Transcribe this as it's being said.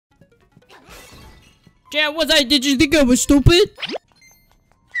Yeah, did you think I was stupid?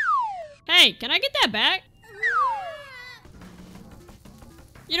 Hey, can I get that back?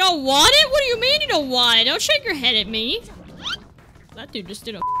 You don't want it? What do you mean you don't want it? Don't shake your head at me. That dude just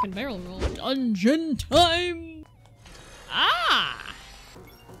did a fucking barrel roll. Dungeon time! Ah!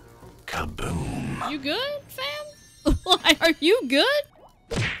 Kaboom. You good, fam? Are you good?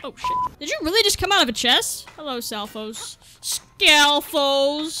 Oh shit. Did you really just come out of a chest? Hello, Salfos.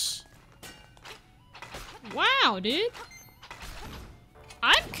 Scalfos! Wow, dude.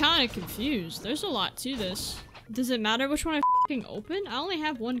 I'm kind of confused. There's a lot to this. Does it matter which one I fucking open? I only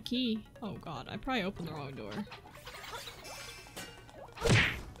have one key. Oh god, I probably opened the wrong door.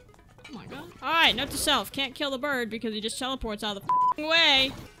 Oh my god. Alright, note to self. Can't kill the bird because he just teleports out of the fucking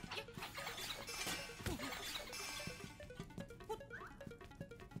way.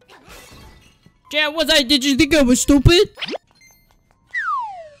 Yeah, did you think I was stupid?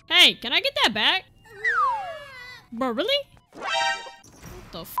 Hey, can I get that back? Bro, really? What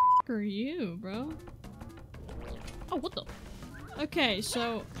the f are you, bro? Oh, what the? Okay,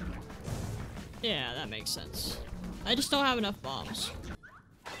 so... yeah, that makes sense. I just don't have enough bombs.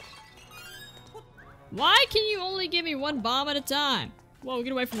 Why can you only give me one bomb at a time? Whoa,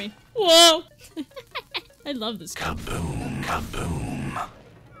 get away from me. Whoa! I love this guy. Kaboom, kaboom.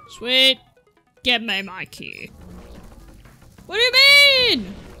 Sweet. Give me my key. What do you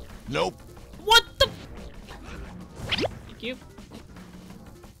mean? Nope. What the? Thank you.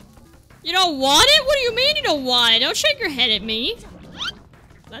 You don't want it? What do you mean you don't want it? Don't shake your head at me.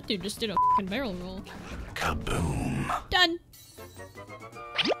 That dude just did a fucking barrel roll. Kaboom. Done.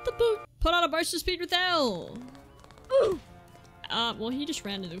 The boot. Put on a burst of speed with L. Ooh. Well, he just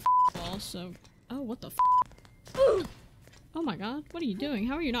ran to the wall, so... oh, what the f? Oh my god, what are you doing?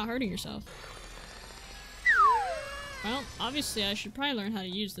 How are you not hurting yourself? Well, obviously I should probably learn how to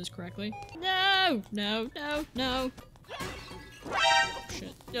use this correctly. No! No, no, no.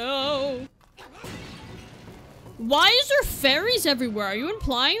 Shit. No! Why is there fairies everywhere? Are you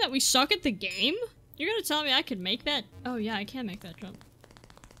implying that we suck at the game? You're gonna tell me I could make that? Oh yeah, I can make that jump.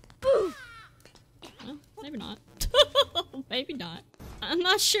 Well, maybe not. Maybe not. I'm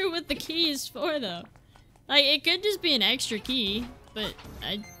not sure what the key is for though. Like, it could just be an extra key, but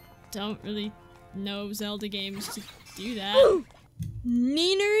I don't really know Zelda games to do that.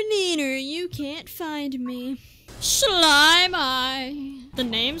 Neener, neener, you can't find me. Slime eye. The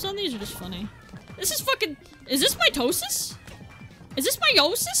names on these are just funny. This is fucking... is this mitosis? Is this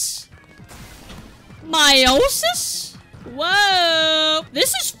meiosis? Meiosis? Whoa.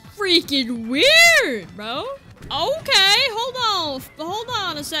 This is freaking weird, bro. Okay, hold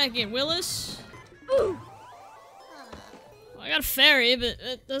on a second, Willis. I got a fairy, but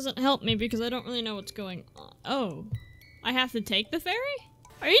it doesn't help me because I don't really know what's going on. Oh, I have to take the fairy?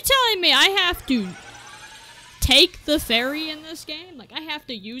 Are you telling me I have to take the fairy in this game? Like, I have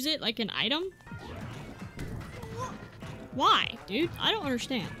to use it like an item? Why, dude? I don't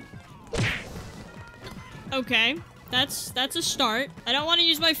understand. Okay, that's a start. I don't want to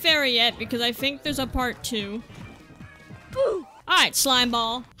use my fairy yet because I think there's a part 2. Alright,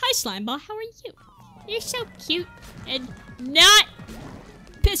 Slimeball. Hi, Slimeball. How are you? You're so cute and not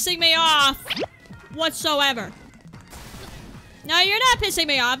pissing me off whatsoever. No, you're not pissing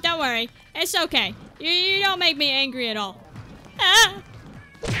me off. Don't worry. It's okay. You don't make me angry at all. Ah!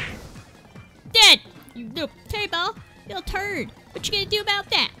 Dead! You little turd-ball. Little turd. What you gonna do about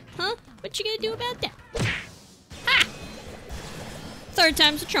that? Huh? What you gonna do about that? Ha! Third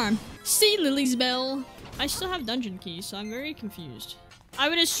time's a charm. See Lily's bell. I still have dungeon keys, so I'm very confused. I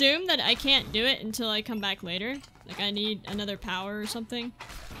would assume that I can't do it until I come back later. Like, I need another power or something.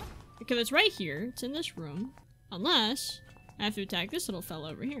 Because it's right here. It's in this room. Unless I have to attack this little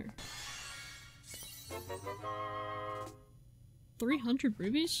fella over here. 300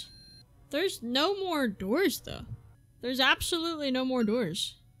 rubies? There's no more doors, though. There's absolutely no more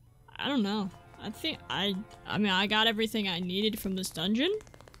doors. I don't know. I think I mean, I got everything I needed from this dungeon.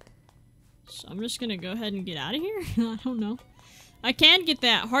 So I'm just gonna go ahead and get out of here. I don't know. I can get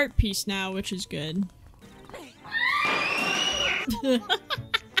that heart piece now, which is good.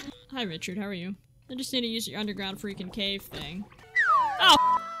 Hi, Richard. How are you? I just need to use your underground freaking cave thing.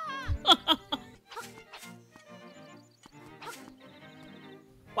 Oh!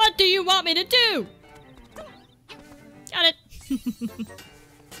 What do you want me to do? Got it.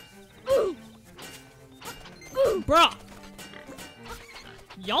 Bruh.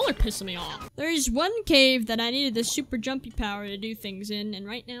 Y'all are pissing me off. There's one cave that I needed the super jumpy power to do things in, and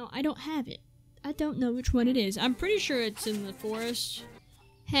right now I don't have it. I don't know which one it is. I'm pretty sure it's in the forest.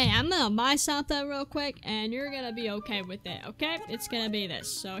 Hey, I'm gonna buy something real quick, and you're gonna be okay with it, okay? It's gonna be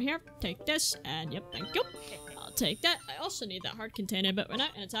this. So here, take this, and yep, thank you. I'll take that. I also need that heart container, but we're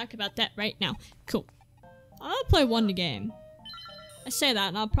not gonna talk about that right now. Cool. I'll play one game. I say that,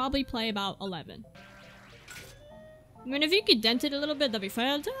 and I'll probably play about 11. I mean, if you could dent it a little bit, that'd be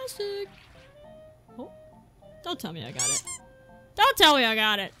fantastic. Oh, don't tell me I got it. Don't tell me I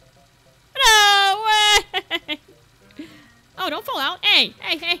got it. No way! Oh, don't fall out. Hey,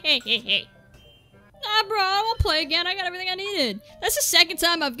 hey, hey, hey, hey, hey. Nah, bro, I won't play again. I got everything I needed. That's the second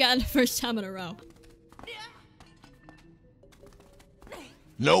time I've gotten the first time in a row.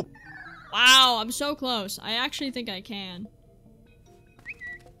 Nope. Wow, I'm so close. I actually think I can.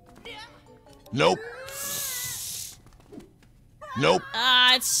 Nope. Nope.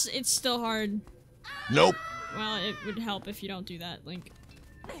 It's still hard. Nope. Well, it would help if you don't do that, Link.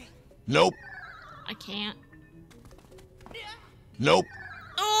 Nope. I can't. Nope.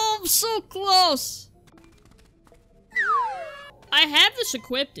 Oh, I'm so close! I have this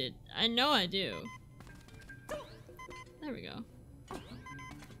equipped. I know I do. There we go.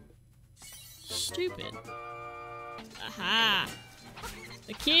 Stupid. Aha!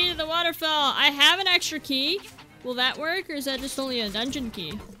 The key to the waterfall! I have an extra key! Will that work, or is that just only a dungeon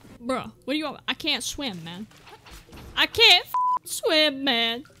key? Bruh, what do you want? I can't swim, man. I can't swim,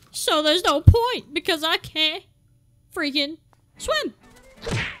 man! So there's no point, because I can't freaking swim!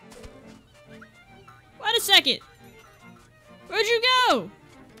 Wait a second! Where'd you go?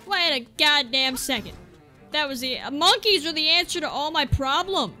 Wait a goddamn second. That was the- monkeys are the answer to all my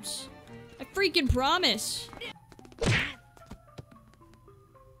problems! I freaking promise! The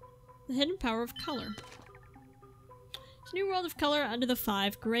hidden power of color. It's a new world of color under the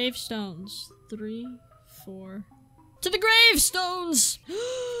 5 gravestones. 3, 4... To the gravestones!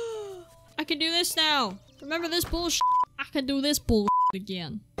 I can do this now! Remember this bullshit? I can do this bullshit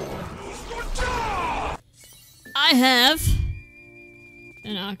again. I have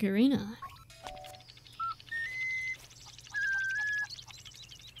an ocarina.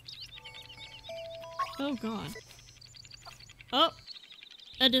 Oh god. Oh!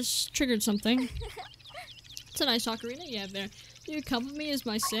 I just triggered something. It's a nice ocarina you have there. You accompany me as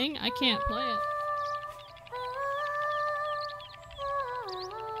my sing? I can't play it.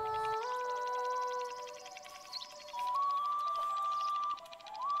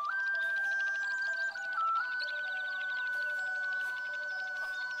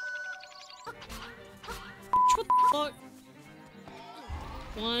 What the fuck?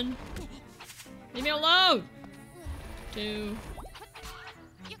 1. Leave me alone! 2.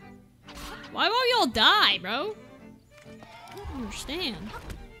 Why won't y'all die, bro? I don't understand.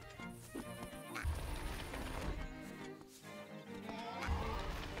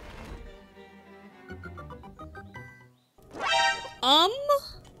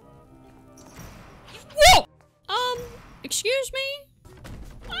 Whoa! Excuse me?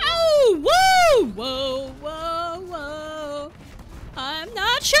 Oh, whoa! Whoa, whoa, whoa. I'm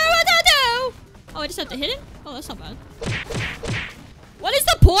not sure what to do! Oh, I just have to hit it? Oh, that's not bad. What is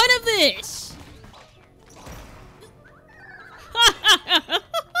the point of this?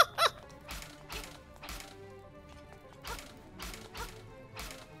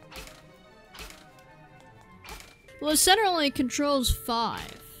 Well, the center only controls 5.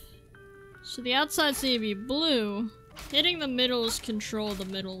 So the outside's need to be blue. Hitting the middles control the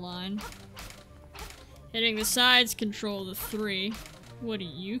middle line. Hitting the sides control the 3. What do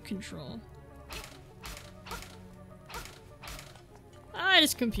you control? I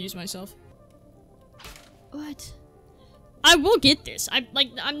just confused myself. What? I will get this.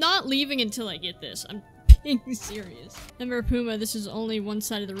 I'm not leaving until I get this. I'm being serious. Remember, Puma, this is only one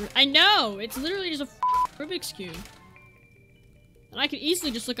side of the room. I know! It's literally just a Rubik's Cube. And I could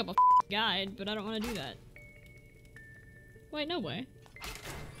easily just look up a guide, but I don't want to do that. Wait, no way.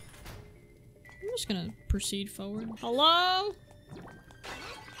 I'm just gonna proceed forward. Hello?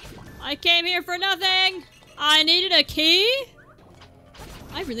 I came here for nothing! I needed a key?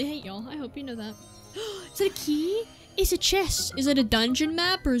 I really hate y'all. I hope you know that. Is it a key? It's a chest. Is it a dungeon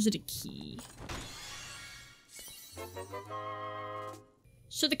map or is it a key?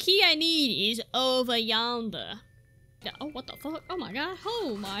 So the key I need is over yonder. Oh, what the fuck? Oh my god.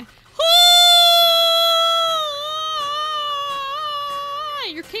 Oh my. Oh!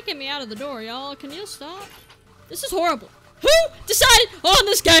 You're kicking me out of the door, y'all. Can you stop? This is horrible. Who decided on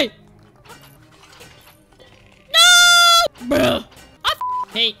this game? No! Bruh. I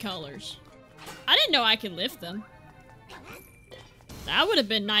hate colors. I didn't know I could lift them. That would have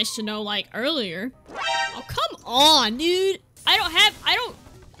been nice to know, like, earlier. Oh, come on, dude. I don't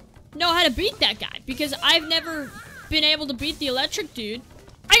know how to beat that guy because I've never been able to beat the electric dude.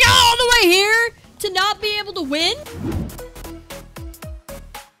 I got all the way here to not be able to win?